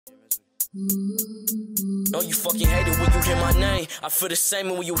No, you fucking hate it when you hear my name. I feel the same,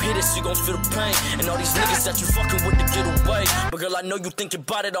 and when you hear this, you gon' feel the pain. And all these niggas that you fucking with to get away. But girl, I know you think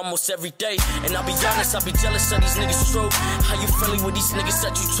about it almost every day. And I'll be honest, I'll be jealous of these niggas true. How you friendly with these niggas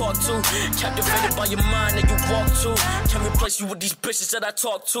that you talk to? Captivated by your mind that you walk to. Can't replace you with these bitches that I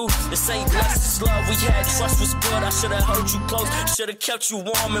talk to. This ain't lust, this love we had. Trust was good, I should've held you close. Should've kept you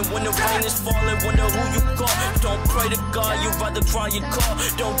warm, and when the rain is falling, wonder who you call. Don't pray to God, you'd rather cry your call.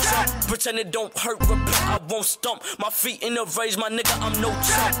 Don't jump, pretend it don't hurt, repent, I won't stump. My feet in the rage, my nigga, I'm no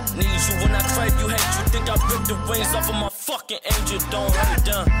chump. Need you when I crave, you hate. You think I ripped the wings off of my fucking angel. Don't hurt it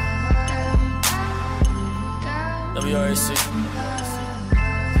down. WRAC.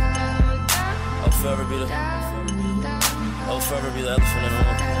 I'll forever be the elephant in the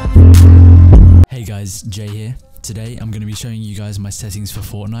room. Hey guys, Jay here. Today I'm going to be showing you guys my settings for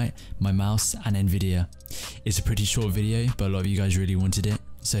Fortnite, my mouse and Nvidia. It's a pretty short video, but a lot of you guys really wanted it,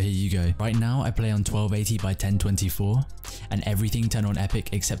 so here you go. Right now I play on 1280 by 1024 and everything turned on epic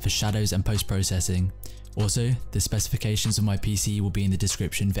except for shadows and post-processing. Also, the specifications of my PC will be in the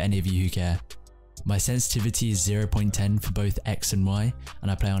description for any of you who care. My sensitivity is 0.10 for both X and Y, and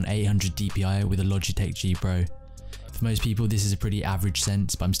I play on 800 DPI with a Logitech G Pro. For most people this is a pretty average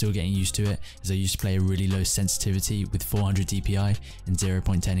sense, but I'm still getting used to it as I used to play a really low sensitivity with 400 DPI and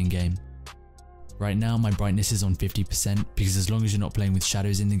 0.10 in game. Right now my brightness is on 50% because as long as you're not playing with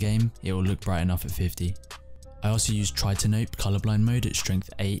shadows in the game, it will look bright enough at 50. I also use Try to Nope colorblind mode at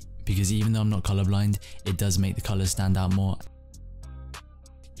strength 8 because even though I'm not colorblind, it does make the colors stand out more.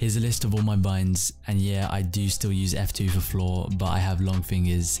 Here's a list of all my binds, and yeah, I do still use F2 for floor, but I have long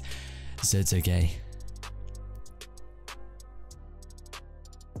fingers, so it's okay.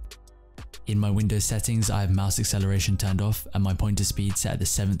 In my Windows settings, I have mouse acceleration turned off and my pointer speed set at the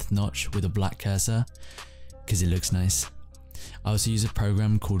 7th notch with a black cursor, because it looks nice. I also use a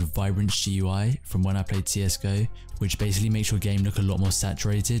program called VibranceGUI from when I played CSGO, which basically makes your game look a lot more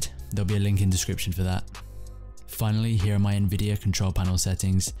saturated. There'll be a link in the description for that. Finally, here are my Nvidia control panel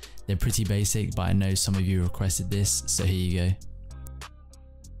settings. They're pretty basic, but I know some of you requested this, so here you go.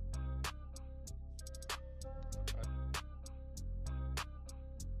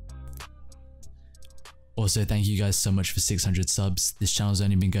 Also, thank you guys so much for 600 subs. This channel's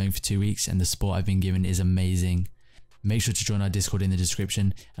only been going for 2 weeks and the support I've been given is amazing. Make sure to join our Discord in the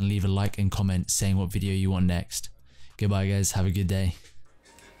description and leave a like and comment saying what video you want next. Goodbye guys, have a good day.